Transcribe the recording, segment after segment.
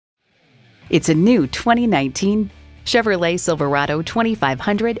It's a new 2019 Chevrolet Silverado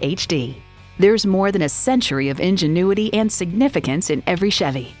 2500 HD. There's more than a century of ingenuity and significance in every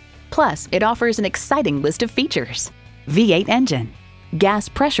Chevy. Plus, it offers an exciting list of features: V8 engine, gas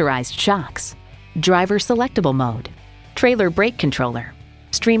pressurized shocks, driver selectable mode, trailer brake controller,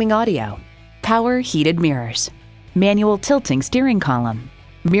 streaming audio, power heated mirrors, manual tilting steering column,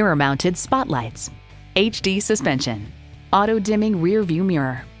 mirror mounted spotlights, HD suspension, auto dimming rear view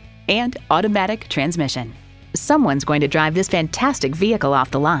mirror, and automatic transmission. Someone's going to drive this fantastic vehicle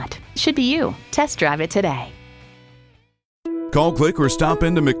off the lot. Should be you. Test drive it today. Call, click, or stop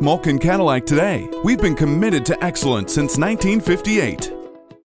into Mulkin Cadillac today. We've been committed to excellence since 1958.